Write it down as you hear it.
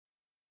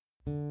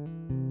Hey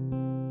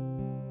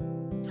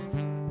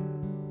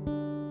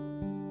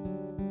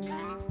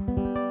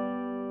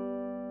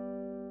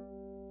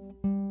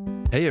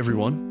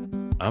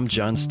everyone, I'm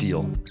John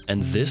Steele,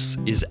 and this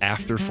is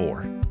After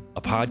 4,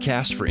 a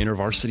podcast for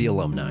InterVarsity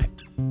alumni.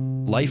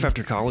 Life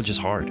after college is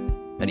hard,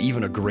 and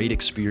even a great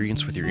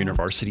experience with your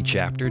InterVarsity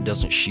chapter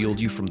doesn't shield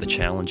you from the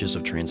challenges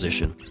of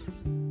transition.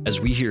 As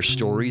we hear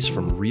stories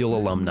from real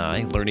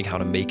alumni learning how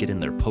to make it in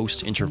their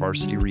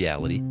post-InterVarsity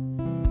reality,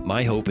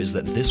 my hope is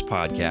that this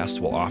podcast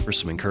will offer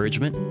some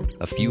encouragement,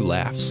 a few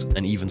laughs,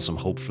 and even some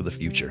hope for the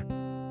future.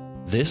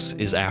 This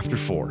is After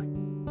 4,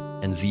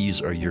 and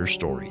these are your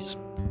stories.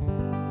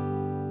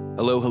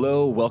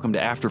 Hello. Welcome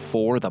to After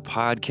 4, the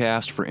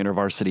podcast for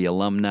InterVarsity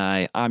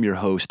alumni. I'm your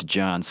host,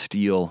 John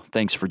Steele.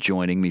 Thanks for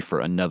joining me for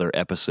another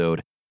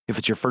episode. If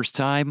it's your first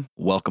time,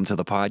 welcome to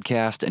the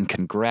podcast, and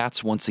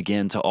congrats once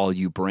again to all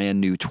you brand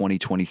new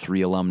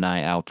 2023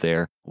 alumni out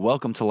there.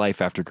 Welcome to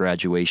Life After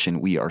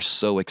Graduation. We are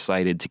so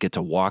excited to get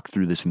to walk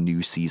through this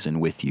new season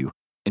with you.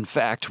 In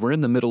fact, we're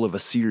in the middle of a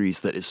series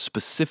that is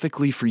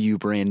specifically for you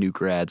brand new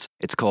grads.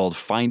 It's called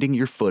Finding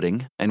Your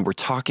Footing, and we're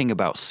talking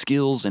about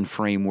skills and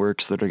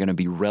frameworks that are going to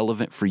be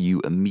relevant for you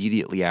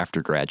immediately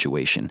after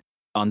graduation.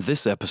 On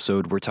this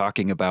episode, we're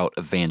talking about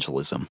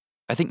evangelism.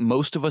 I think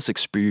most of us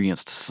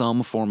experienced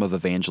some form of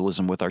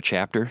evangelism with our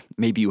chapter.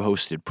 Maybe you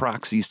hosted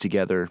Proxes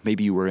together,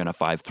 maybe you were in a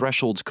 5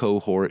 Thresholds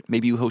cohort,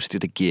 maybe you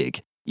hosted a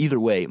gig. Either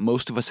way,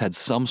 most of us had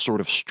some sort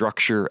of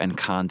structure and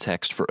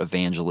context for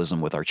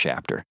evangelism with our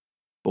chapter.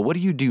 But what do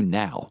you do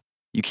now?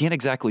 You can't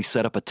exactly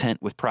set up a tent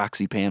with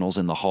proxy panels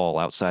in the hall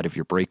outside of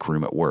your break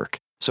room at work.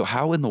 So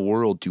how in the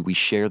world do we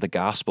share the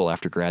gospel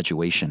after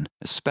graduation,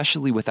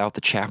 especially without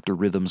the chapter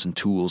rhythms and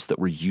tools that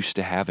we're used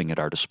to having at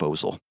our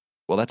disposal?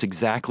 Well, that's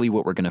exactly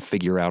what we're going to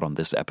figure out on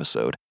this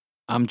episode.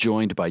 I'm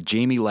joined by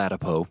Jamie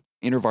Latipo,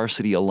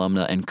 InterVarsity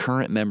alumna and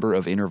current member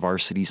of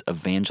InterVarsity's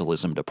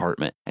Evangelism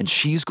department, and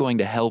she's going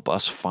to help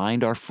us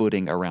find our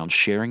footing around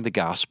sharing the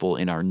gospel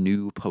in our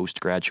new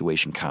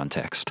post-graduation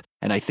context.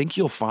 And I think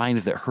you'll find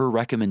that her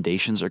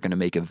recommendations are going to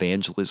make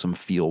evangelism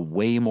feel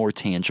way more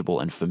tangible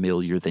and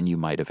familiar than you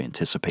might have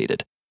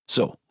anticipated.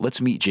 So let's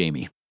meet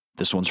Jamie.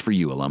 This one's for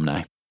you,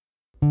 alumni.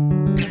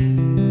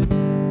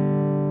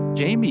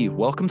 Jamie,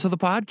 welcome to the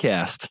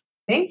podcast.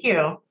 Thank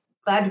you.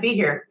 Glad to be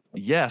here.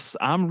 Yes,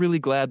 I'm really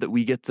glad that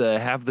we get to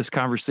have this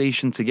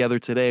conversation together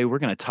today. We're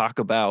going to talk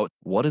about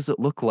what does it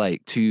look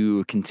like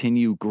to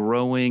continue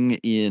growing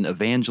in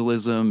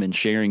evangelism and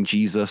sharing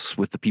Jesus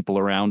with the people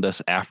around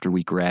us after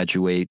we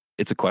graduate.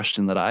 It's a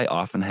question that I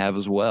often have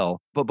as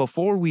well. But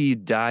before we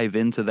dive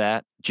into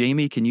that,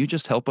 Jamie, can you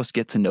just help us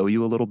get to know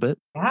you a little bit?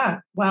 Yeah.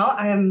 Well,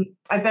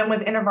 I've been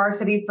with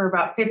InterVarsity for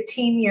about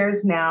 15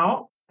 years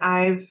now.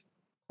 I've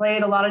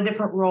played a lot of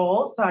different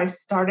roles. So I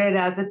started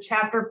as a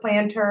chapter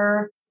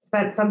planter,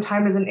 spent some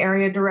time as an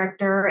area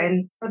director,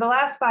 and for the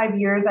last 5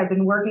 years, I've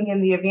been working in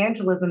the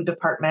Evangelism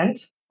department.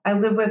 I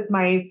live with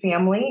my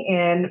family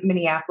in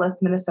Minneapolis,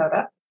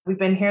 Minnesota. We've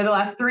been here the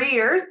last 3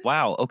 years.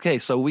 Wow. Okay.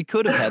 So we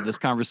could have had this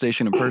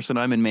conversation in person.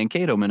 I'm in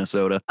Mankato,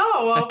 Minnesota.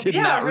 Oh, well, I did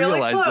yeah, not really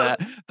realize close. that.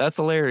 That's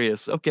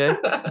hilarious. Okay.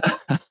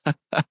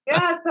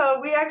 Yeah, so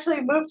we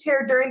actually moved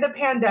here during the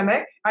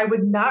pandemic. I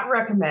would not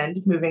recommend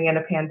moving in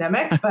a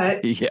pandemic,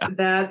 but Yeah.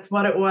 That's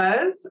what it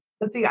was.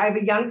 Let's see, I have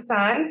a young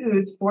son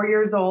who's 4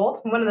 years old.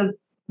 One of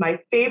my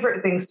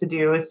favorite things to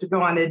do is to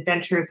go on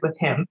adventures with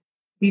him.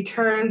 He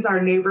turns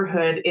our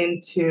neighborhood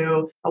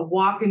into a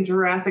walk in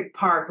Jurassic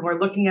Park, and we're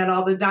looking at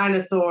all the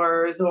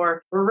dinosaurs,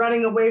 or we're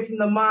running away from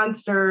the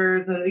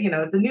monsters. And,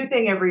 it's a new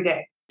thing every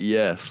day.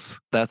 Yes,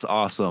 that's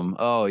awesome.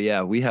 Oh,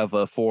 yeah. We have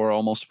a 4,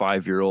 almost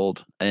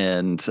 5-year-old,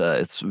 and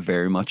it's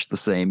very much the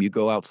same. You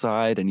go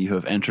outside and you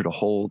have entered a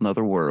whole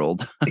nother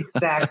world.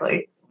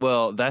 Exactly.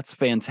 Well, that's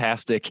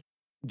fantastic.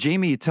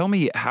 Jamie, tell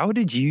me, how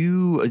did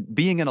you,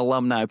 being an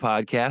alumni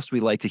podcast, we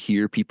like to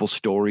hear people's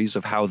stories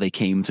of how they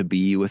came to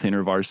be with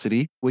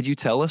InterVarsity. Would you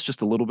tell us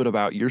just a little bit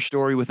about your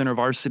story with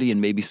InterVarsity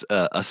and maybe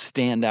a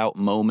standout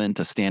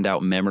moment, a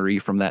standout memory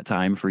from that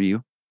time for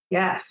you?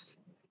 Yes.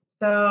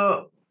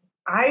 So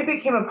I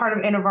became a part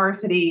of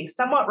InterVarsity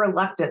somewhat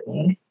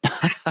reluctantly.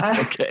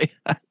 Okay.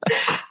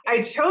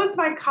 I chose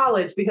my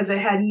college because it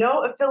had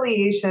no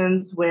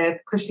affiliations with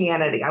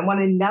Christianity. I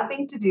wanted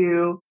nothing to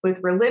do with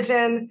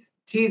religion,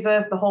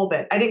 Jesus, the whole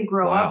bit. I didn't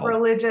grow up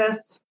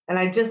religious, and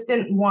I just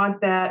didn't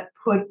want that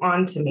put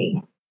onto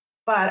me.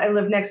 But I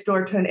lived next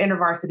door to an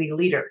InterVarsity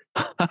leader.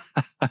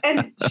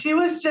 And she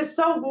was just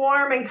so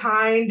warm and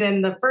kind.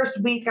 And the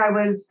first week I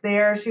was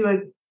there, she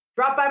would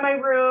drop by my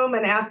room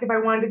and ask if I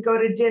wanted to go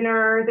to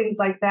dinner, things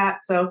like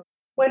that. So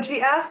when she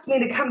asked me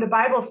to come to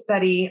Bible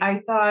study, I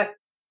thought,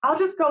 I'll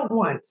just go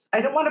once. I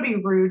don't want to be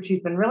rude.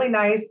 She's been really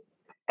nice.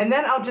 And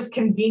then I'll just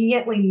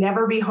conveniently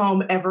never be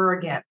home ever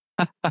again.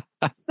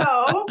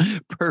 So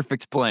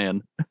perfect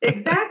plan.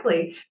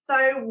 Exactly. So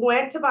I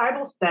went to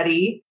Bible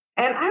study,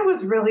 and I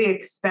was really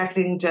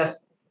expecting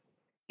just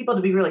people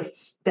to be really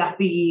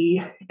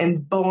stuffy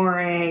and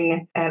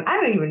boring. And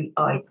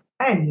I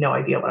had no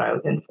idea what I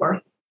was in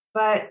for.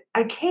 But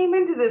I came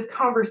into this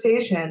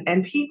conversation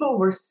and people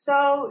were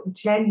so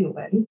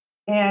genuine.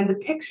 And the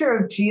picture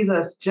of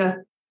Jesus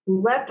just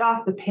leapt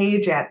off the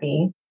page at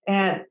me.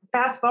 And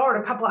fast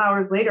forward a couple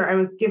hours later, I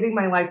was giving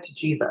my life to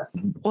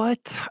Jesus.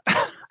 What?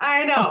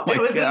 I know. Oh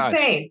it was gosh.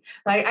 insane.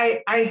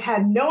 Like I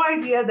had no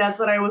idea that's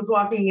what I was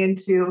walking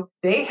into.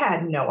 They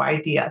had no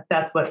idea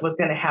that's what was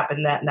going to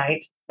happen that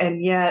night.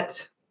 And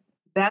yet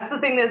that's the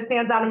thing that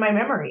stands out in my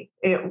memory.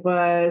 It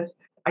was,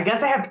 I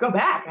guess I have to go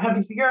back. I have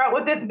to figure out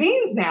what this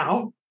means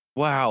now.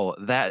 Wow.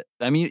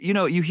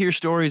 You hear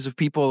stories of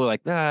people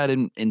like, I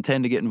didn't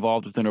intend to get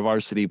involved with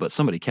InterVarsity, but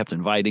somebody kept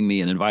inviting me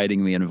and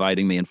inviting me and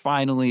inviting me. And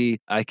finally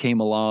I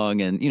came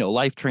along and,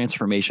 life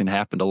transformation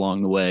happened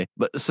along the way.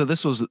 But so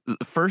this was the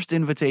first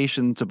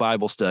invitation to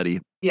Bible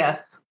study.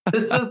 Yes.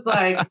 This was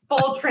like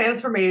full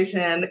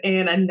transformation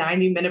in a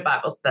 90-minute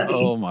Bible study.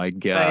 Oh my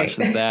gosh.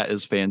 Right. That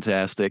is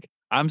fantastic.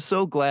 I'm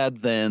so glad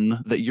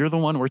then that you're the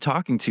one we're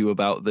talking to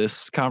about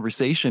this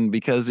conversation,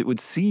 because it would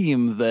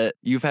seem that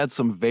you've had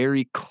some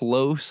very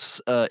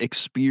close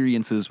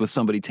experiences with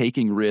somebody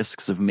taking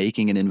risks of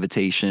making an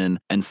invitation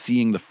and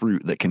seeing the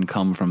fruit that can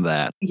come from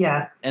that.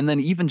 Yes. And then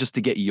even just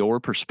to get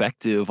your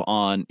perspective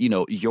on,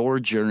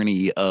 your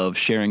journey of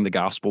sharing the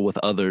gospel with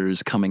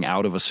others coming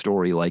out of a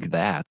story like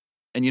that.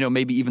 And,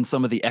 maybe even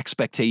some of the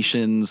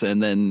expectations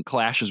and then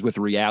clashes with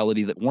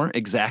reality that weren't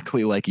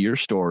exactly like your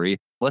story.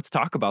 Let's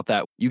talk about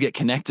that. You get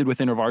connected with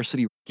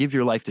InterVarsity, give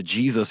your life to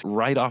Jesus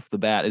right off the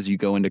bat as you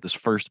go into this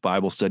first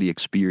Bible study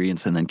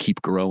experience and then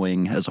keep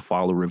growing as a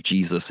follower of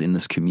Jesus in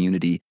this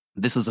community.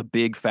 This is a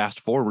big fast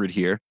forward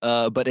here.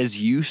 But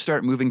as you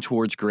start moving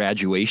towards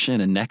graduation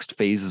and next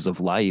phases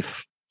of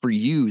life, for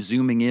you,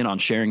 zooming in on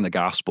sharing the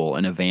gospel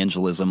and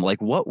evangelism,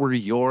 like what were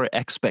your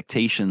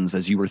expectations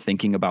as you were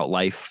thinking about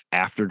life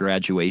after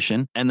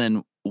graduation? And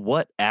then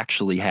what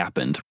actually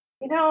happened?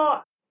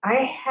 I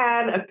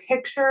had a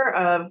picture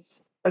of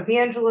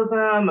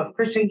evangelism, of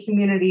Christian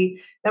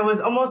community that was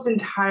almost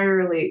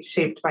entirely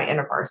shaped by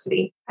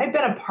InterVarsity. I've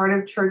been a part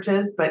of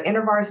churches, but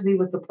InterVarsity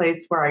was the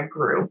place where I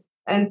grew.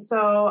 And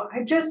so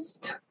I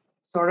just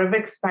sort of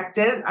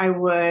expected I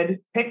would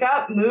pick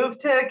up, move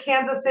to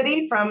Kansas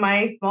City from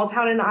my small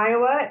town in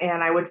Iowa,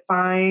 and I would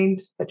find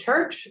a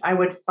church. I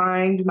would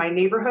find my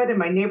neighborhood, and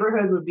my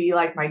neighborhood would be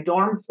like my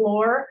dorm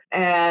floor.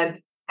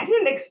 And I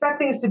didn't expect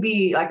things to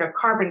be like a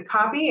carbon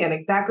copy and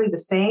exactly the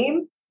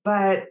same,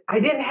 but I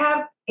didn't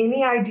have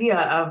any idea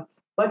of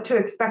what to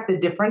expect the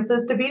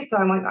differences to be. So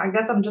I'm like, I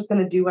guess I'm just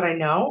going to do what I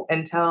know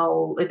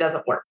until it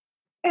doesn't work.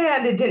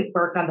 And it didn't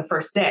work on the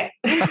first day.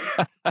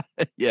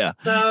 Yeah.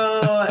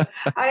 So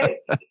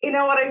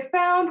what I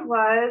found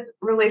was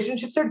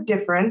relationships are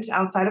different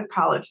outside of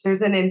college.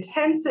 There's an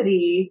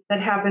intensity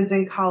that happens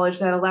in college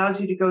that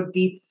allows you to go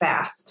deep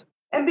fast.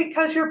 And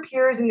because your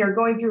peers and you're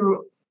going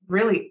through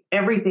really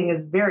everything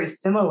is very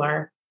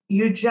similar,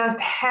 you just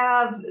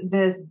have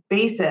this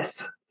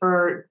basis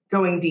for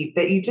going deep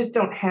that you just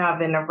don't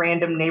have in a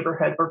random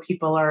neighborhood where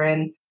people are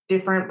in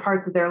different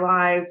parts of their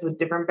lives with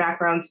different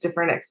backgrounds,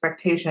 different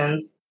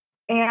expectations.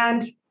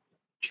 And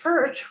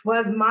church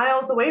was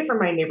miles away from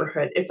my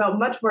neighborhood. It felt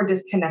much more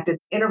disconnected.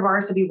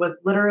 InterVarsity was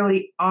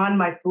literally on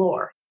my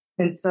floor.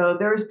 And so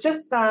there was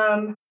just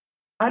some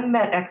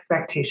unmet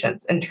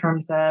expectations in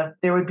terms of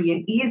there would be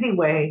an easy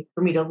way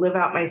for me to live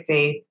out my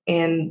faith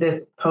in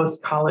this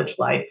post-college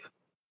life.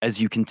 As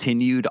you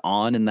continued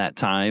on in that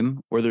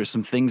time, were there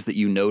some things that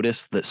you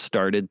noticed that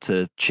started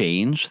to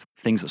change,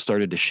 things that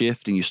started to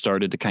shift, and you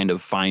started to kind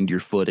of find your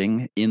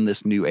footing in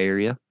this new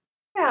area?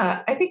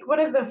 Yeah, I think one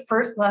of the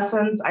first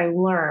lessons I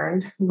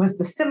learned was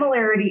the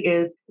similarity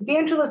is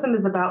evangelism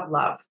is about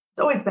love.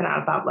 It's always been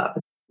about love.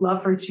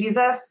 Love for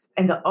Jesus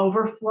and the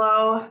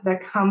overflow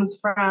that comes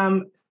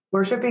from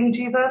worshiping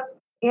Jesus.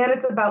 And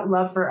it's about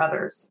love for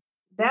others.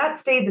 That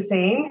stayed the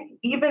same,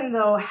 even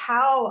though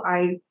how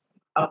I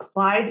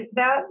applied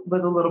that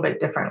was a little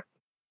bit different.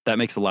 That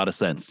makes a lot of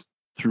sense.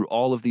 Through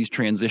all of these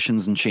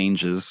transitions and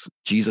changes,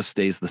 Jesus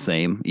stays the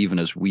same, even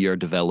as we are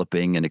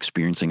developing and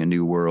experiencing a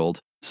new world.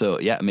 So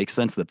yeah, it makes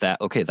sense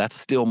that's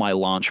still my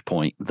launch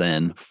point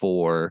then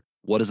for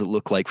what does it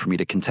look like for me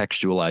to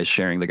contextualize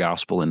sharing the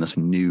gospel in this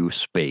new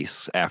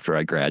space after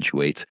I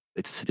graduate?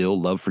 It's still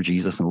love for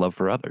Jesus and love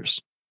for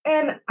others.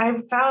 And I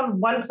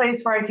found one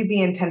place where I could be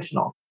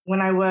intentional. When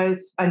I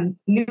was a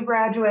new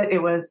graduate,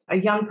 it was a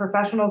young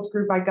professionals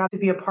group I got to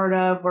be a part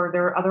of where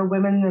there were other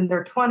women in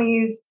their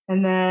 20s.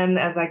 And then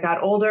as I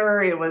got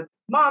older, it was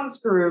moms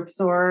groups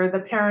or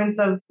the parents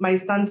of my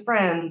son's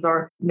friends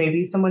or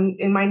maybe someone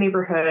in my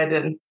neighborhood.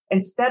 And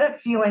instead of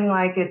feeling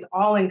like it's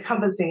all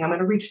encompassing, I'm going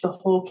to reach the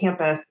whole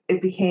campus,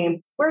 it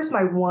became, where's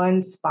my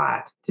one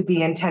spot to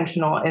be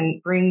intentional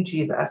and bring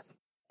Jesus?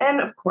 And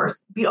of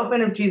course, be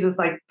open if Jesus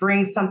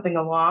brings something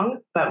along,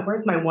 but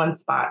where's my one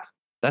spot?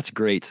 That's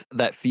great.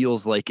 That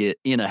feels like it,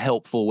 in a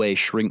helpful way,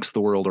 shrinks the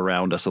world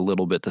around us a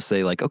little bit to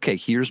say okay,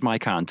 here's my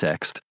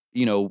context.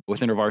 With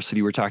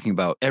InterVarsity, we're talking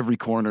about every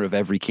corner of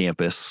every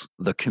campus,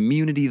 the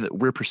community that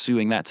we're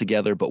pursuing that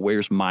together, but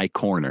where's my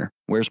corner?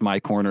 Where's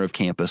my corner of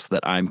campus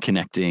that I'm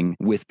connecting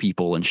with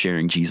people and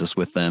sharing Jesus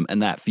with them?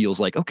 And that feels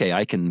like, okay,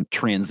 I can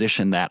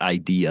transition that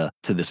idea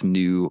to this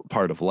new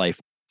part of life.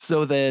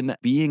 So then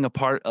being a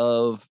part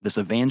of this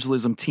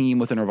evangelism team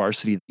within our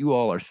varsity, you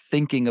all are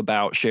thinking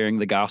about sharing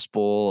the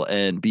gospel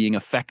and being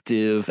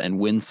effective and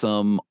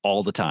winsome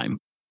all the time.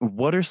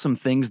 What are some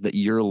things that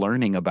you're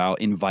learning about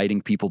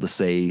inviting people to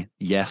say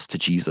yes to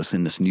Jesus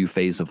in this new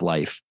phase of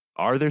life?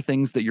 Are there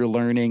things that you're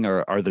learning,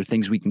 or are there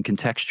things we can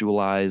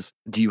contextualize?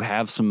 Do you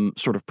have some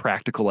sort of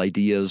practical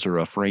ideas or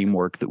a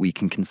framework that we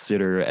can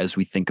consider as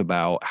we think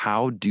about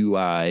how do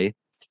I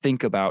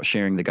think about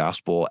sharing the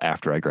gospel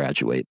after I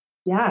graduate?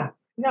 Yeah.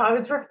 No, I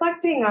was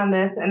reflecting on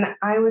this and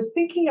I was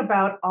thinking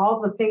about all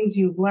the things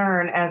you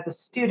learn as a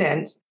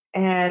student.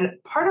 And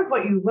part of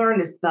what you learn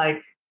is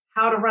like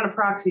how to run a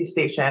proxy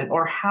station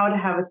or how to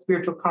have a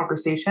spiritual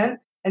conversation.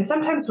 And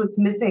sometimes what's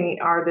missing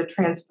are the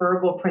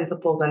transferable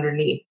principles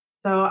underneath.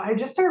 So I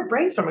just started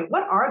brainstorming,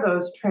 what are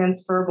those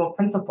transferable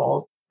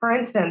principles? For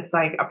instance,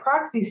 like a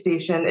proxy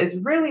station is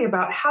really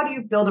about how do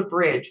you build a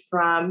bridge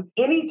from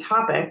any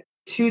topic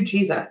to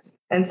Jesus.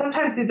 And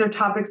sometimes these are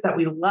topics that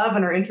we love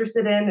and are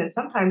interested in. And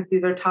sometimes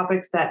these are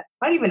topics that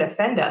might even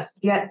offend us,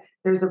 yet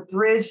there's a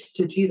bridge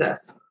to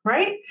Jesus,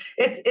 right?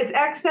 It's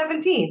Acts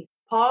 17.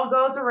 Paul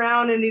goes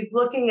around and he's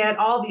looking at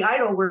all the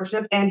idol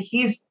worship and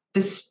he's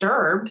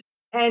disturbed.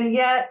 And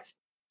yet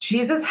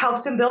Jesus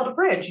helps him build a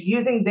bridge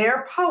using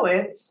their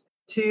poets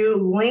to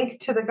link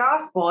to the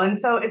gospel. And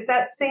so it's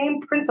that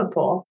same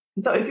principle.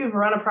 And so if you've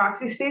run a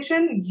proxy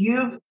station,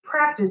 you've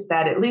practiced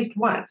that at least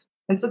once.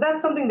 And so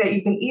that's something that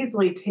you can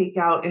easily take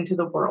out into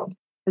the world.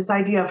 This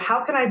idea of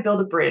how can I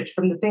build a bridge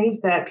from the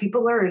things that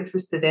people are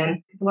interested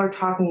in, people are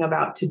talking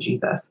about to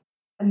Jesus.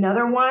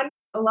 Another one,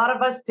 a lot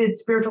of us did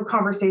spiritual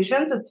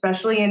conversations,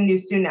 especially in new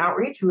student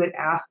outreach. We would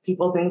ask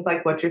people things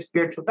like, what's your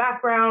spiritual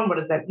background? What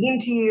does that mean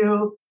to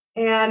you?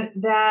 And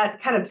that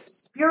kind of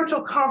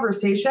spiritual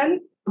conversation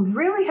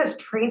really has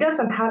trained us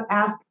on how to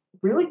ask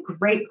really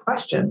great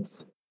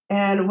questions.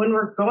 And when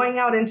we're going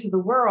out into the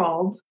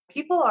world,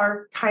 people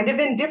are kind of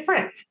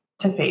indifferent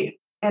to faith.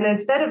 And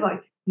instead of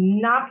like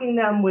knocking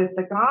them with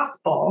the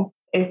gospel,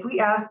 if we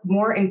ask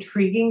more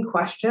intriguing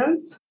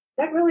questions,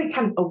 that really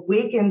kind of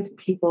awakens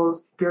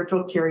people's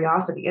spiritual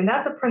curiosity. And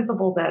that's a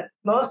principle that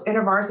most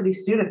InterVarsity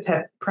students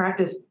have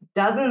practiced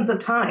dozens of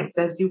times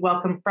as you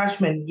welcome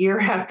freshmen year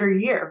after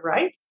year,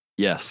 right?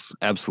 Yes,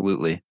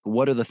 absolutely.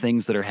 What are the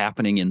things that are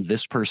happening in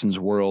this person's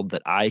world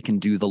that I can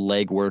do the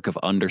legwork of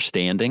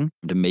understanding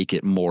to make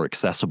it more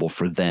accessible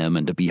for them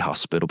and to be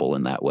hospitable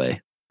in that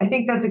way? I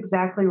think that's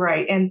exactly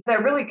right. And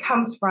that really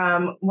comes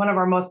from one of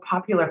our most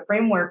popular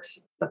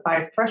frameworks, the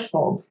 5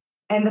 thresholds.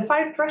 And the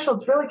 5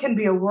 thresholds really can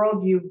be a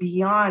worldview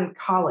beyond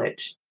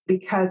college,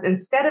 because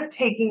instead of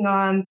taking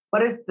on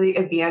what is the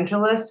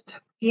evangelist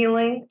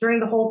feeling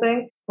during the whole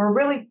thing, we're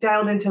really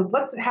dialed into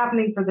what's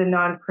happening for the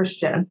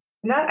non-Christian.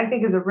 And that, I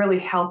think, is a really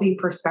healthy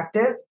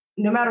perspective.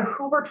 No matter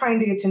who we're trying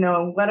to get to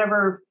know in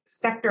whatever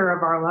sector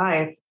of our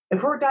life,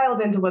 if we're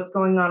dialed into what's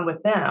going on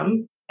with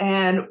them,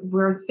 and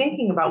we're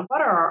thinking about what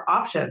are our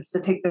options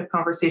to take the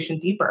conversation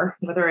deeper,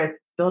 whether it's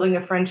building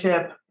a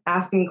friendship,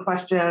 asking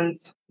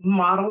questions,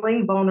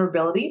 modeling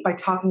vulnerability by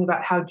talking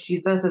about how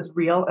Jesus is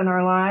real in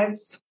our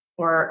lives,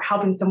 or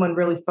helping someone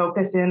really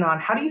focus in on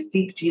how do you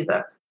seek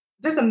Jesus?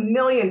 There's a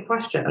million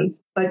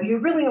questions, but you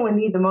really only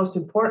need the most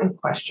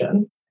important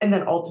question. And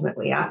then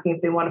ultimately asking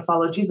if they want to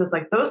follow Jesus.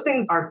 Like those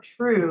things are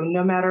true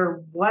no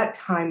matter what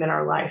time in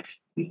our life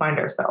we find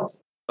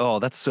ourselves. Oh,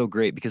 that's so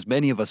great, because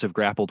many of us have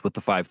grappled with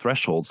the 5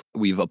 thresholds.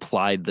 We've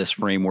applied this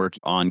framework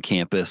on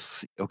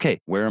campus. Okay,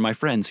 where are my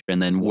friends?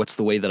 And then what's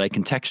the way that I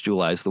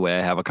contextualize the way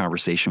I have a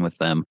conversation with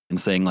them, and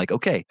saying like,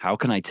 okay, how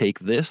can I take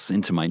this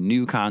into my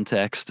new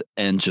context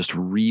and just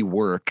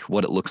rework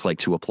what it looks like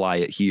to apply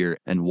it here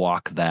and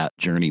walk that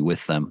journey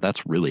with them?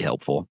 That's really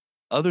helpful.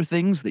 Other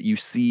things that you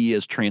see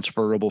as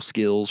transferable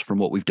skills from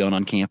what we've done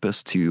on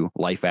campus to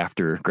life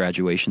after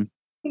graduation?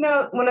 You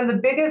know, one of the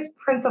biggest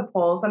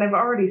principles, and I've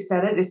already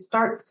said it, is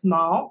start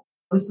small.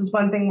 This is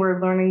one thing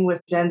we're learning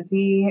with Gen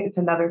Z. It's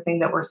another thing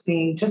that we're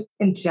seeing just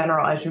in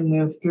general as you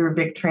move through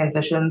big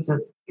transitions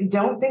is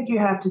don't think you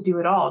have to do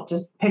it all.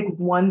 Just pick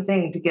one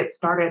thing to get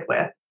started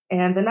with.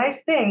 And the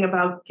nice thing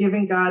about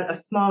giving God a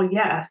small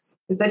yes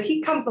is that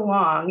he comes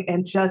along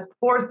and just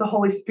pours the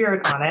Holy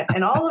Spirit on it.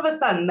 And all of a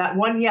sudden, that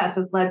one yes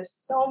has led to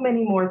so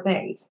many more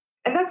things.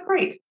 And that's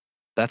great.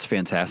 That's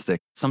fantastic.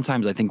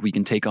 Sometimes I think we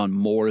can take on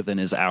more than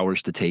is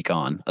ours to take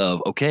on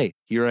of, okay,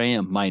 here I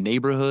am, my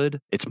neighborhood.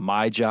 It's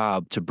my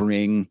job to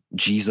bring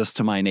Jesus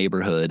to my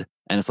neighborhood.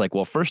 And it's like,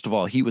 well, first of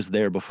all, he was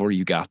there before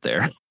you got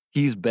there.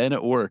 He's been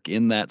at work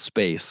in that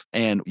space.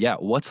 And yeah,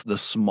 what's the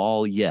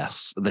small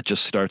yes that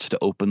just starts to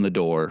open the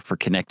door for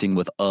connecting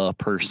with a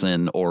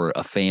person or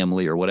a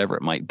family or whatever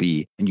it might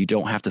be? And you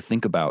don't have to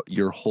think about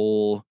your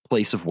whole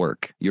place of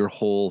work, your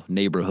whole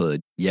neighborhood.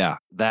 Yeah,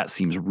 that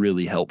seems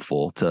really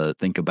helpful to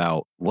think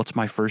about. What's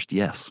my first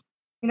yes?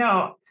 You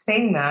know,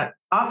 saying that,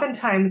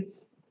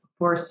 oftentimes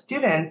for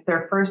students,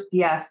 their first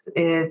yes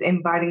is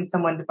inviting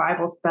someone to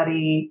Bible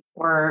study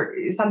or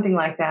something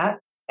like that.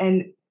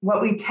 And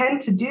what we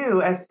tend to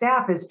do as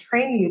staff is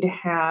train you to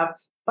have,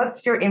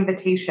 what's your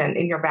invitation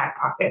in your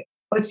back pocket?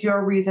 What's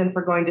your reason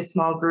for going to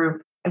small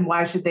group and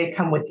why should they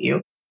come with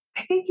you?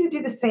 I think you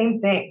do the same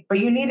thing, but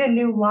you need a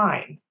new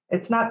line.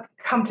 It's not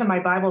come to my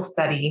Bible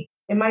study.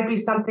 It might be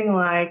something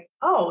like,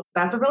 oh,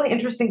 that's a really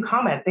interesting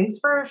comment. Thanks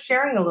for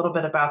sharing a little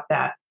bit about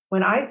that.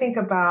 When I think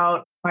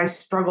about my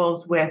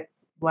struggles with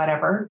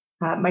whatever,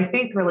 my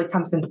faith really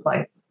comes into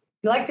play.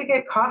 You like to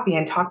get coffee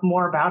and talk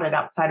more about it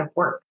outside of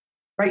work,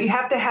 right? You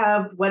have to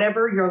have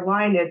whatever your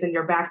line is in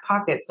your back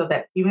pocket so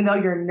that even though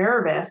you're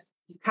nervous,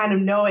 you kind of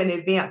know in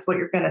advance what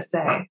you're going to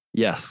say.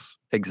 Yes,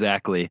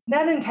 exactly.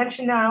 That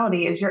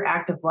intentionality is your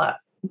act of love.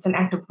 It's an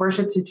act of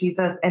worship to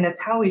Jesus, and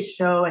it's how we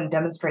show and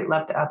demonstrate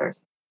love to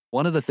others.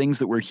 One of the things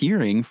that we're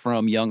hearing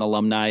from young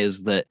alumni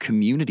is that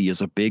community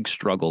is a big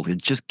struggle.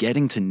 Just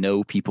getting to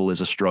know people is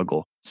a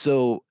struggle.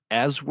 So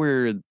as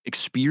we're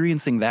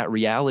experiencing that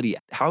reality,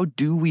 how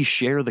do we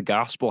share the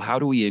gospel? How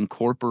do we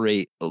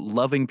incorporate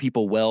loving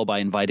people well by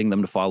inviting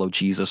them to follow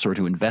Jesus or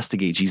to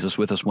investigate Jesus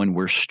with us when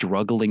we're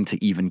struggling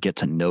to even get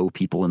to know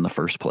people in the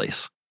first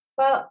place?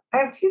 Well, I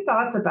have two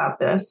thoughts about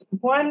this.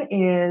 One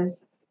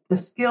is the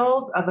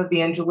skills of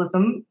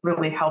evangelism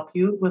really help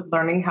you with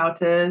learning how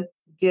to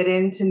get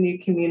into new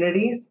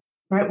communities,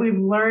 right? We've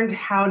learned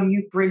how do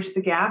you bridge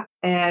the gap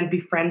and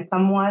befriend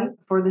someone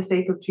for the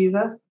sake of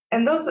Jesus.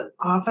 And those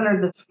often are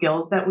the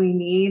skills that we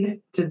need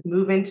to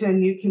move into a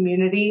new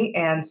community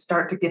and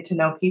start to get to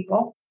know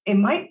people. It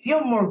might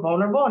feel more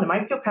vulnerable and it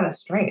might feel kind of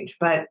strange,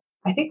 but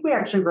I think we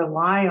actually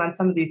rely on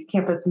some of these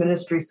campus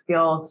ministry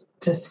skills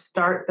to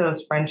start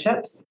those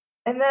friendships.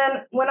 And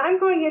then when I'm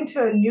going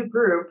into a new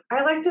group,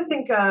 I like to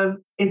think of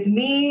it's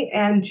me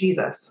and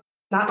Jesus.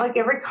 Not like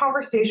every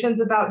conversation's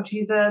about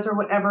Jesus or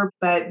whatever,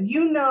 but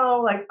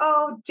like,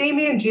 oh,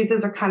 Jamie and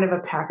Jesus are kind of a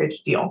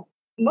package deal.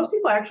 Most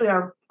people actually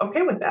are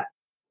okay with that.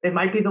 It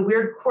might be the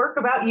weird quirk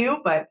about you,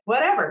 but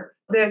whatever,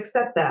 they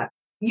accept that.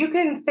 You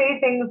can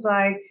say things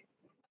like,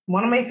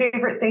 one of my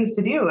favorite things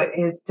to do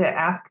is to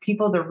ask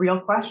people the real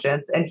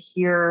questions and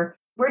hear,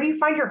 where do you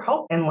find your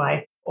hope in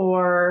life?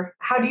 Or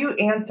how do you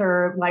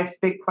answer life's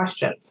big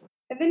questions?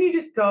 And then you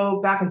just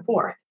go back and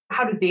forth.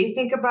 How do they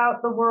think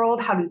about the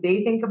world? How do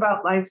they think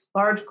about life's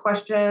large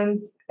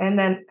questions? And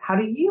then how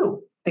do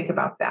you think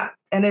about that?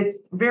 And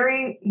it's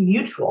very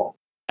mutual.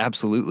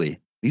 Absolutely.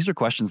 These are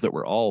questions that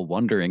we're all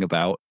wondering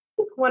about.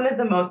 I think one of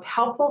the most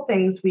helpful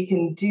things we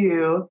can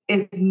do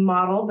is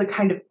model the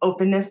kind of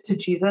openness to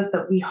Jesus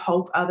that we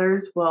hope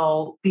others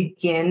will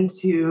begin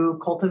to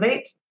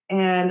cultivate.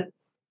 And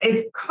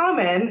it's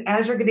common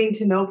as you're getting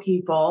to know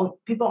people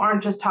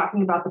aren't just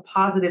talking about the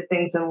positive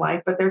things in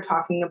life, but they're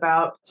talking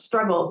about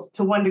struggles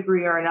to one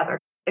degree or another.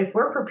 If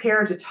we're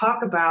prepared to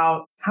talk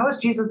about how is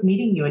Jesus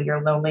meeting you in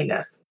your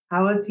loneliness?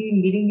 How is he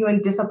meeting you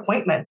in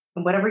disappointment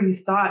and whatever you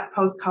thought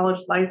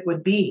post-college life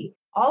would be?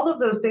 All of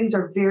those things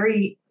are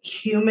very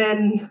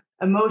human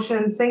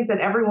emotions, things that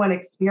everyone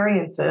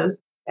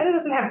experiences. And it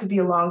doesn't have to be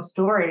a long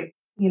story.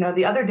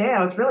 The other day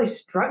I was really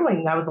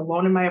struggling. I was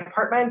alone in my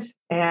apartment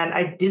and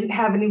I didn't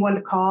have anyone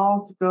to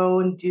call to go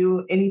and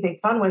do anything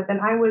fun with. And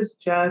I was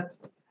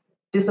just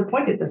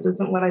disappointed. This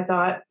isn't what I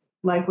thought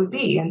life would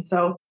be. And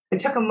so I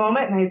took a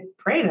moment and I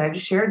prayed and I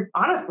just shared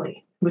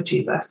honestly with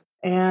Jesus.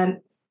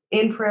 And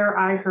in prayer,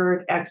 I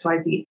heard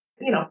XYZ,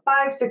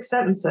 5, 6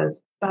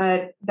 sentences,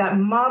 but that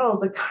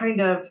models a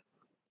kind of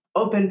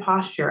open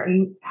posture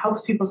and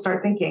helps people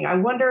start thinking, I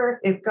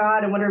wonder if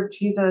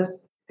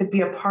Jesus could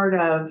be a part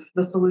of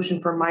the solution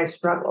for my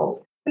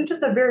struggles in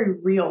just a very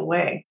real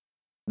way.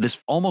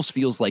 This almost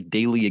feels like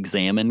daily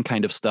examine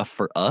kind of stuff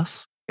for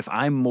us. If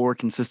I'm more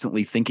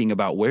consistently thinking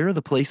about where are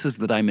the places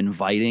that I'm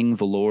inviting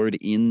the Lord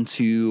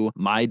into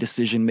my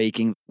decision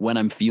making when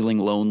I'm feeling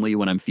lonely,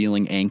 when I'm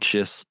feeling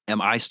anxious,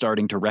 am I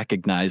starting to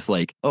recognize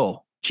like,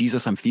 oh,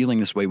 Jesus, I'm feeling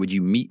this way. Would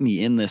you meet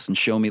me in this and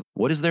show me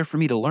what is there for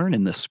me to learn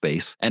in this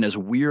space? And as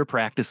we're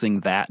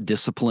practicing that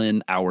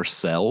discipline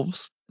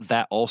ourselves,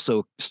 that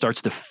also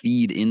starts to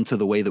feed into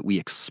the way that we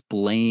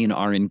explain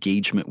our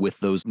engagement with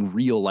those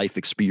real life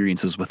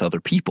experiences with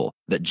other people,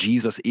 that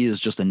Jesus is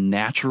just a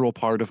natural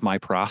part of my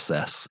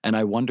process. And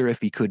I wonder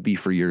if he could be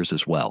for yours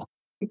as well.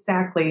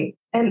 Exactly.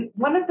 And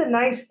one of the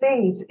nice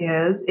things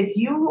is if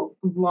you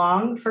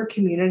long for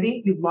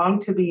community, you long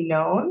to be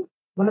known,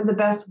 one of the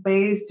best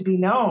ways to be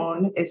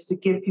known is to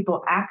give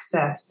people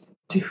access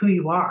to who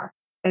you are.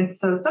 And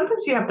so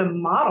sometimes you have to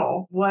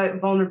model what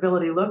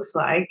vulnerability looks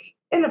like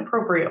in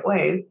appropriate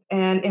ways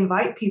and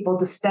invite people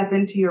to step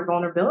into your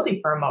vulnerability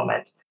for a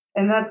moment.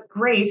 And that's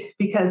great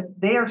because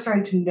they are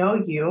starting to know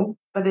you,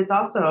 but it's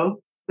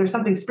also, there's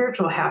something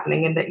spiritual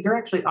happening in that you're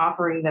actually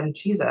offering them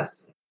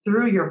Jesus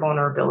through your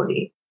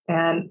vulnerability.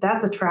 And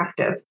that's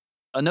attractive.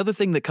 Another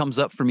thing that comes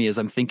up for me as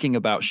I'm thinking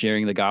about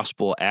sharing the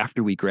gospel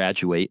after we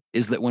graduate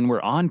is that when we're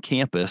on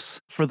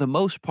campus, for the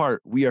most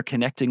part, we are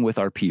connecting with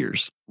our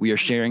peers. We are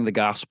sharing the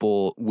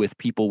gospel with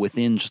people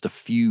within just a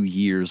few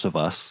years of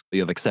us. We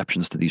have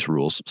exceptions to these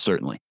rules,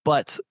 certainly.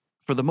 But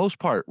for the most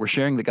part, we're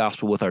sharing the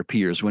gospel with our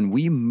peers. When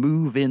we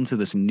move into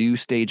this new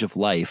stage of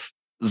life,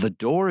 the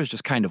door is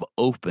just kind of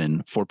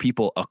open for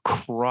people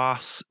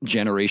across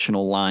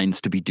generational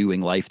lines to be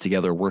doing life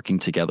together, working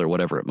together,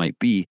 whatever it might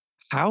be.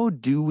 How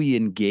do we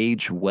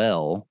engage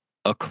well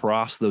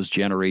across those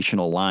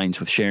generational lines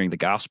with sharing the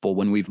gospel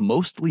when we've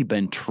mostly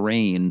been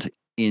trained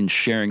in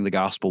sharing the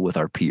gospel with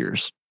our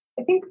peers?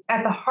 I think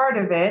at the heart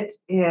of it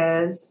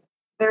is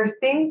there's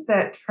things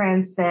that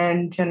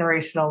transcend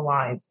generational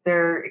lines.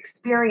 There are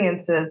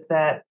experiences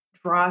that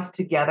draw us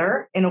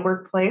together in a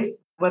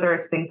workplace, whether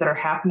it's things that are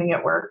happening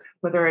at work,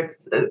 whether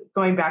it's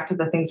going back to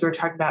the things we were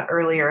talking about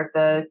earlier,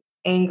 the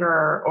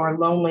anger or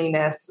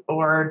loneliness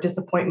or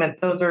disappointment.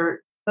 Those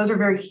are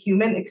very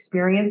human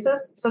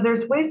experiences. So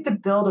there's ways to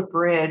build a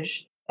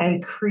bridge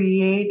and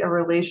create a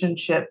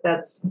relationship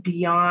that's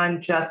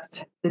beyond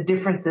just the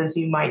differences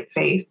you might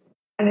face.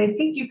 And I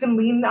think you can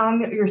lean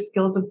on your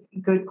skills of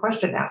good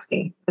question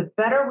asking. The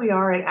better we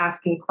are at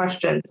asking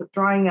questions, of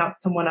drawing out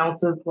someone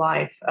else's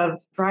life,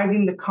 of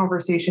driving the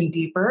conversation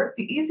deeper,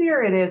 the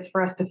easier it is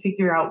for us to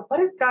figure out what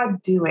is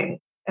God doing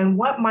and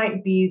what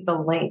might be the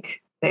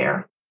link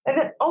there. And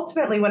then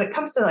ultimately, when it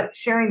comes to like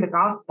sharing the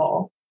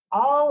gospel,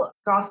 all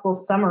gospel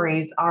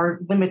summaries are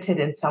limited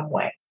in some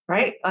way,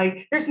 right?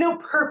 Like there's no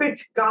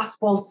perfect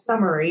gospel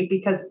summary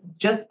because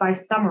just by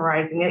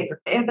summarizing it, you're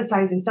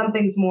emphasizing some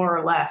things more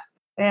or less.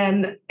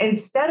 And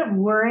instead of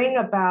worrying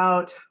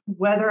about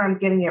whether I'm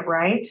getting it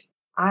right,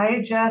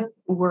 I just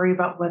worry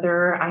about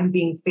whether I'm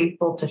being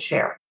faithful to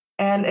share.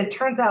 And it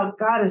turns out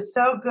God is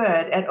so good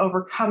at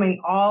overcoming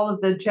all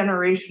of the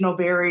generational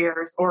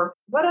barriers or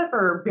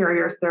whatever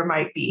barriers there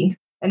might be.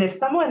 And if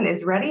someone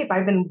is ready, if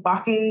I've been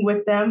walking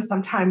with them,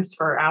 sometimes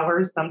for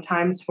hours,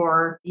 sometimes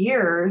for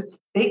years,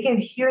 they can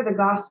hear the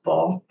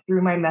gospel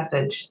through my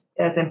message,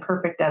 as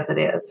imperfect as it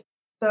is.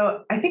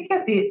 So I think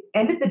at the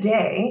end of the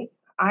day,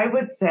 I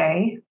would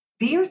say,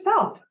 be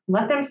yourself.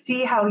 Let them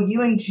see how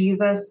you and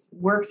Jesus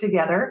work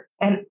together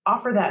and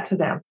offer that to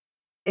them.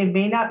 It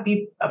may not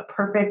be a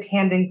perfect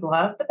hand in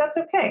glove, but that's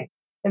okay.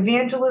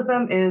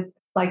 Evangelism is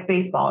like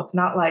baseball. It's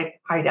not like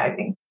high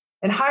diving.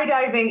 And high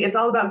diving, it's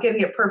all about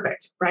getting it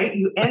perfect, right?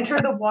 You enter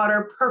the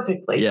water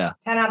perfectly. Yeah.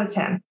 10 out of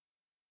 10.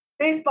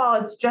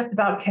 Baseball, it's just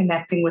about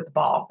connecting with the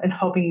ball and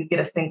hoping you get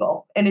a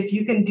single. And if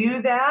you can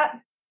do that,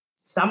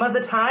 some of the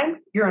time,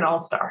 you're an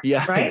all-star.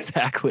 Yeah, right?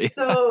 Exactly.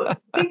 So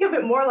think of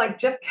it more like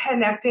just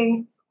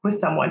connecting with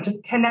someone,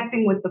 just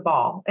connecting with the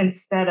ball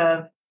instead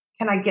of,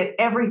 can I get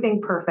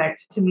everything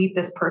perfect to meet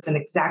this person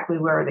exactly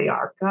where they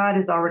are? God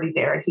is already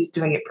there and he's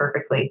doing it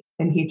perfectly.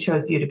 And he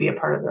chose you to be a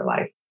part of their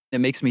life. It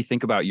makes me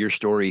think about your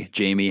story,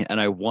 Jamie, and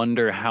I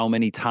wonder how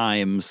many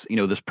times,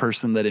 this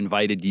person that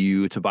invited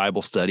you to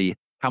Bible study,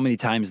 how many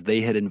times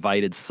they had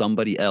invited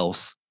somebody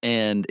else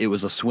and it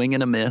was a swing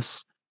and a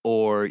miss,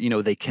 or,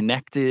 they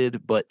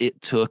connected, but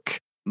it took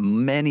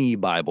many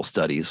Bible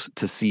studies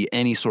to see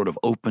any sort of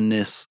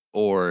openness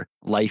or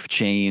life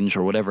change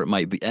or whatever it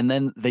might be. And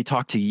then they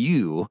talk to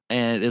you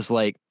and it's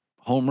like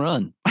home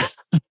run.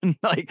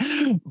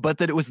 But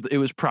that it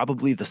was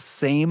probably the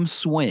same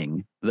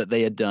swing that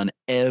they had done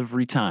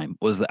every time,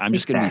 was that I'm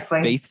just going to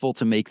be faithful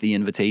to make the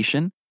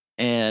invitation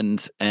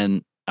and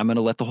I'm going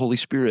to let the Holy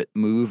Spirit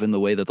move in the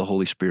way that the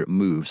Holy Spirit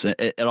moves.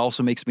 It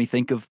also makes me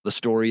think of the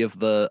story of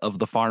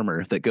the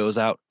farmer that goes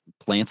out,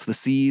 plants the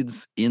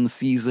seeds in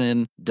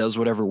season, does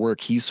whatever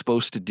work he's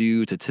supposed to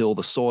do to till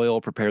the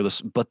soil, prepare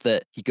this, but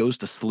that he goes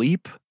to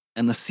sleep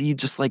and the seed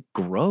just like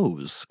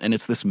grows. And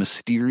it's this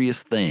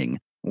mysterious thing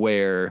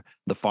where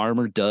the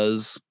farmer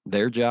does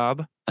their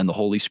job and the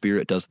Holy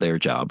Spirit does their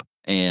job.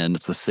 And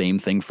it's the same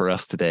thing for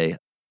us today.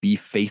 Be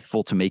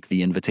faithful to make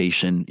the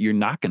invitation. You're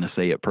not going to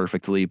say it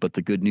perfectly, but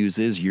the good news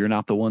is you're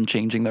not the one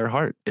changing their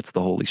heart. It's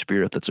the Holy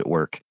Spirit that's at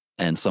work.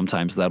 And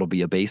sometimes that'll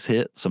be a base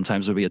hit.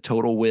 Sometimes it'll be a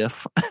total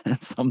whiff.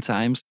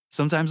 sometimes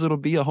it'll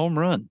be a home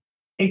run.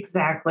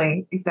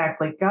 Exactly.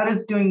 God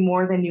is doing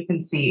more than you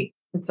can see.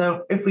 And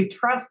so if we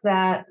trust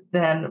that,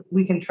 then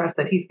we can trust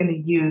that he's going to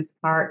use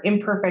our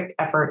imperfect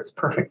efforts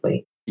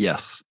perfectly.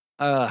 Yes.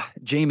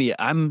 Jamie,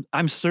 I'm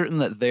certain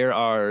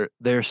that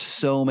there's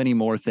so many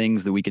more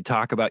things that we could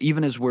talk about,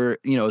 even as we're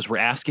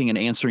asking and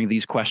answering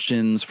these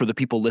questions. For the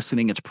people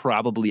listening, it's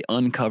probably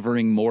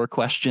uncovering more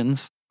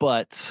questions,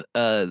 but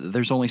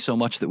there's only so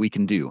much that we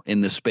can do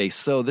in this space.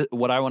 So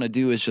what I want to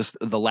do is just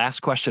the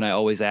last question I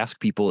always ask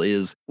people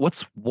is,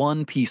 what's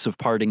one piece of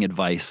parting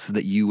advice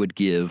that you would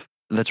give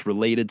that's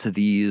related to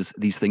these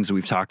things that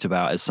we've talked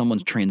about as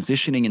someone's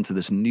transitioning into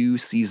this new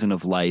season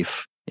of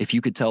life? If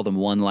you could tell them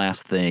one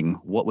last thing,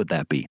 what would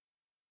that be?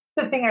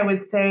 The thing I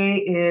would say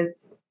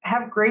is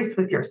have grace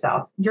with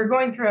yourself. You're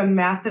going through a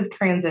massive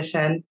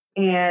transition,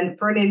 and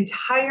for an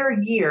entire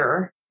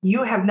year,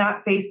 you have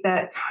not faced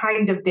that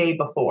kind of day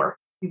before.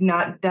 You've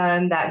not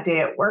done that day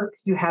at work.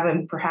 You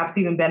haven't perhaps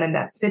even been in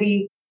that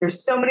city.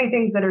 There's so many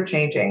things that are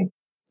changing.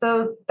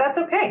 So that's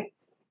okay.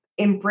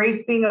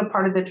 Embrace being a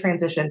part of the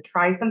transition.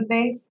 Try some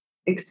things,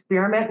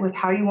 experiment with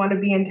how you want to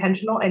be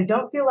intentional, and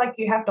don't feel like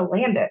you have to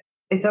land it.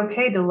 It's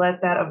okay to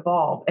let that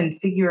evolve and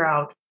figure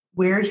out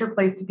where's your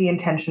place to be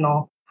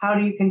intentional. How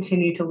do you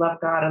continue to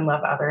love God and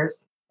love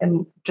others,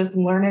 and just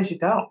learn as you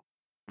go?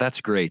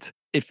 That's great.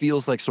 It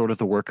feels like sort of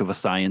the work of a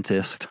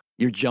scientist.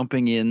 You're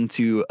jumping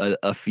into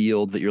a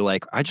field that you're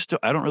like, I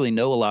don't really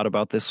know a lot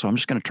about this, so I'm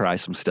just going to try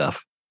some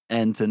stuff.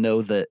 and to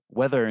know that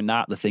whether or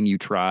not the thing you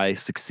try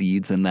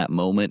succeeds in that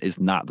moment is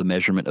not the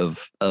measurement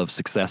of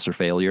success or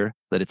failure,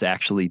 that it's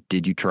actually,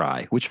 did you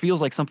try? Which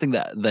feels like something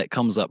that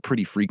comes up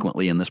pretty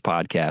frequently in this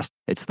podcast.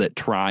 It's that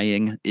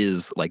trying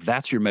is like,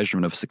 that's your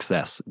measurement of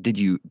success. Did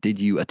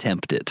you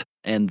attempt it?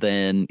 And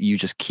then you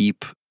just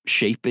keep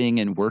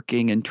shaping and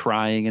working and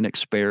trying and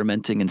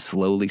experimenting, and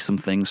slowly some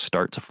things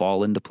start to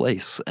fall into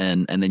place.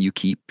 And then you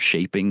keep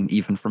shaping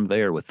even from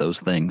there with those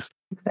things.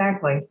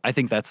 Exactly. I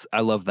think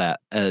I love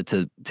that,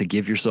 to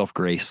give yourself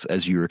grace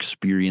as you're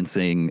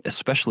experiencing,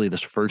 especially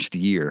this first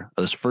year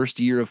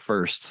of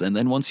firsts. And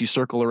then once you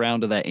circle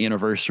around to that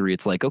anniversary,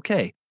 it's like,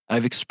 okay,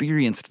 I've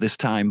experienced this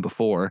time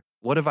before.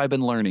 What have I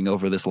been learning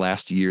over this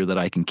last year that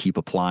I can keep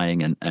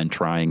applying and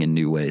trying in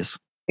new ways?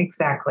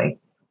 Exactly.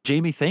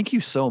 Jamie, thank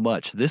you so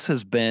much.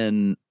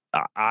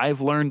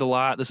 I've learned a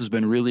lot. This has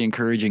been really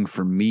encouraging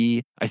for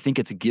me. I think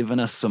it's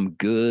given us some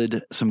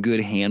good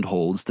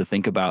handholds to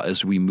think about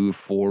as we move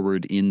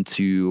forward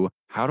into,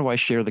 how do I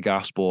share the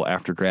gospel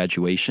after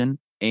graduation?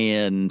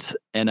 And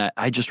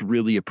I just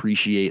really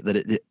appreciate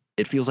that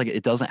it feels like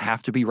it doesn't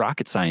have to be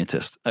rocket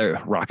scientist.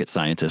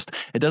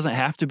 It doesn't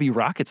have to be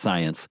rocket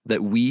science,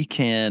 that we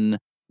can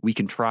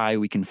try,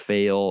 we can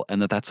fail,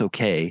 and that's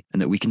okay.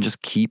 And that we can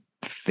just keep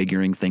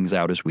figuring things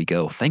out as we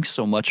go. Thanks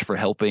so much for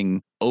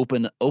helping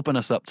open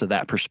us up to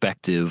that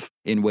perspective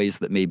in ways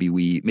that maybe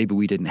we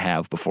didn't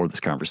have before this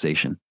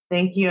conversation.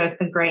 Thank you. It's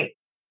been great.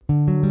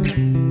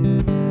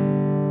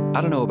 I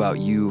don't know about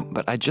you,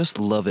 but I just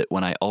love it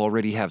when I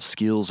already have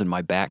skills in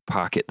my back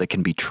pocket that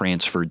can be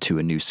transferred to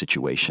a new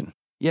situation.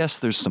 Yes,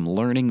 there's some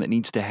learning that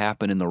needs to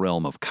happen in the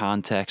realm of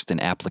context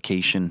and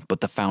application,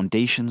 but the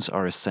foundations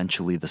are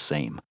essentially the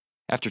same.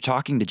 After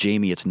talking to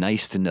Jamie, it's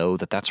nice to know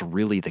that that's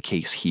really the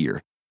case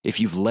here. If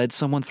you've led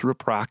someone through a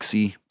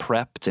proxy,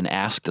 prepped and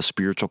asked a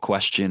spiritual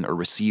question, or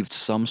received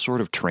some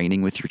sort of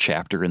training with your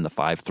chapter in the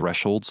 5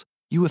 thresholds,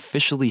 you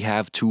officially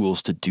have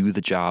tools to do the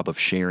job of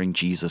sharing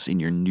Jesus in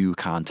your new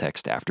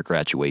context after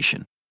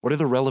graduation. What are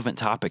the relevant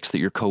topics that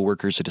your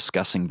coworkers are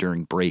discussing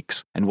during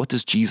breaks, and what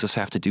does Jesus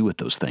have to do with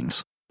those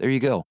things? There you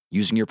go.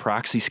 Using your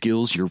proxy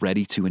skills, you're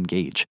ready to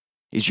engage.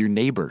 Is your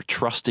neighbor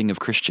trusting of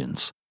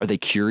Christians? Are they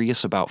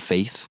curious about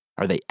faith?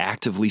 Are they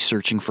actively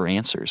searching for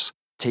answers?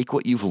 Take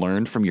what you've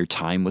learned from your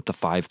time with the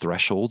 5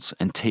 thresholds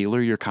and tailor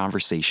your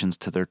conversations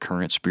to their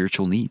current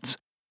spiritual needs.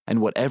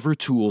 And whatever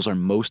tools are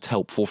most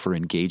helpful for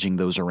engaging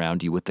those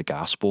around you with the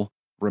gospel,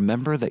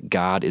 remember that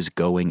God is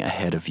going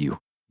ahead of you.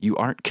 You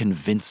aren't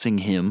convincing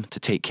him to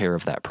take care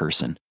of that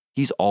person.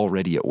 He's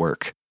already at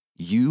work.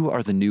 You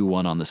are the new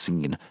one on the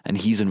scene, and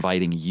he's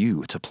inviting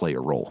you to play a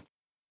role.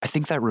 I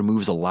think that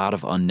removes a lot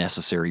of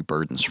unnecessary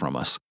burdens from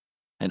us.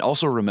 And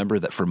also remember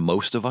that for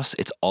most of us,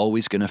 it's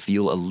always going to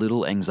feel a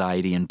little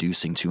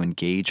anxiety-inducing to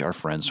engage our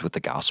friends with the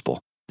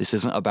gospel. This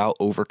isn't about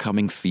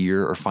overcoming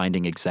fear or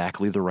finding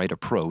exactly the right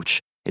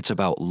approach. It's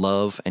about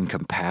love and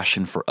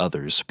compassion for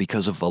others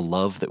because of the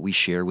love that we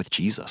share with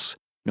Jesus.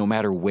 No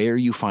matter where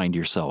you find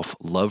yourself,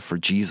 love for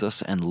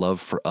Jesus and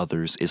love for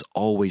others is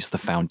always the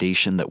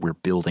foundation that we're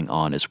building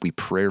on as we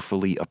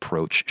prayerfully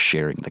approach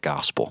sharing the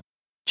gospel.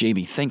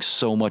 Jamie, thanks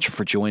so much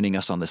for joining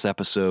us on this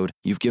episode.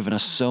 You've given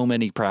us so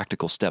many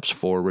practical steps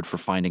forward for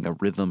finding a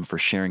rhythm for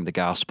sharing the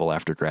gospel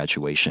after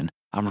graduation.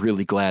 I'm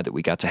really glad that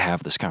we got to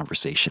have this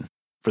conversation.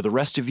 For the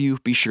rest of you,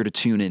 be sure to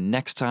tune in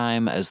next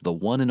time as the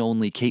one and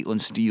only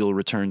Caitlin Steele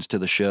returns to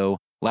the show.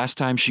 Last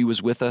time she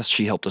was with us,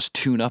 she helped us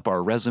tune up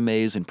our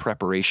resumes in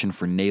preparation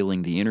for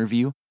nailing the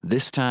interview.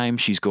 This time,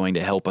 she's going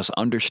to help us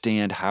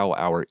understand how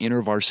our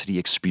InterVarsity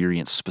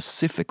experience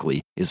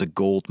specifically is a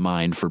gold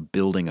mine for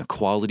building a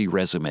quality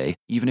resume,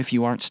 even if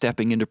you aren't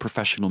stepping into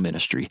professional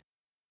ministry.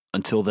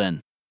 Until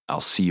then, I'll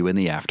see you in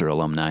the after,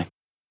 alumni.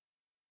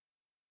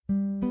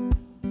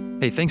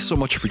 Hey, thanks so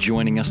much for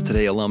joining us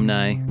today,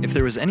 alumni. If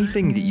there was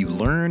anything that you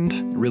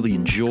learned, really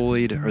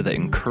enjoyed, or that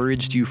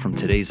encouraged you from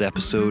today's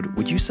episode,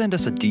 would you send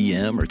us a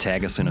DM or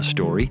tag us in a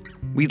story?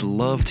 We'd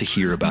love to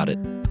hear about it.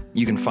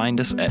 You can find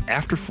us at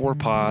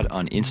After4Pod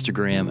on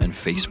Instagram and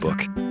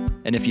Facebook.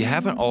 And if you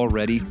haven't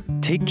already,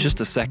 take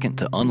just a second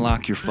to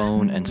unlock your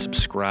phone and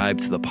subscribe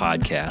to the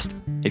podcast.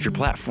 If your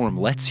platform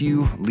lets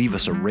you, leave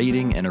us a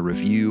rating and a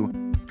review.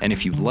 And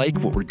if you like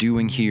what we're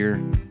doing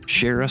here,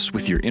 share us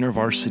with your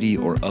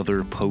InterVarsity or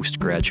other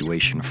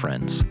post-graduation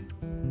friends.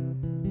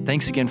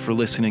 Thanks again for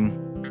listening,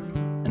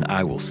 and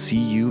I will see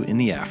you in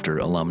the after,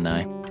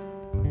 alumni.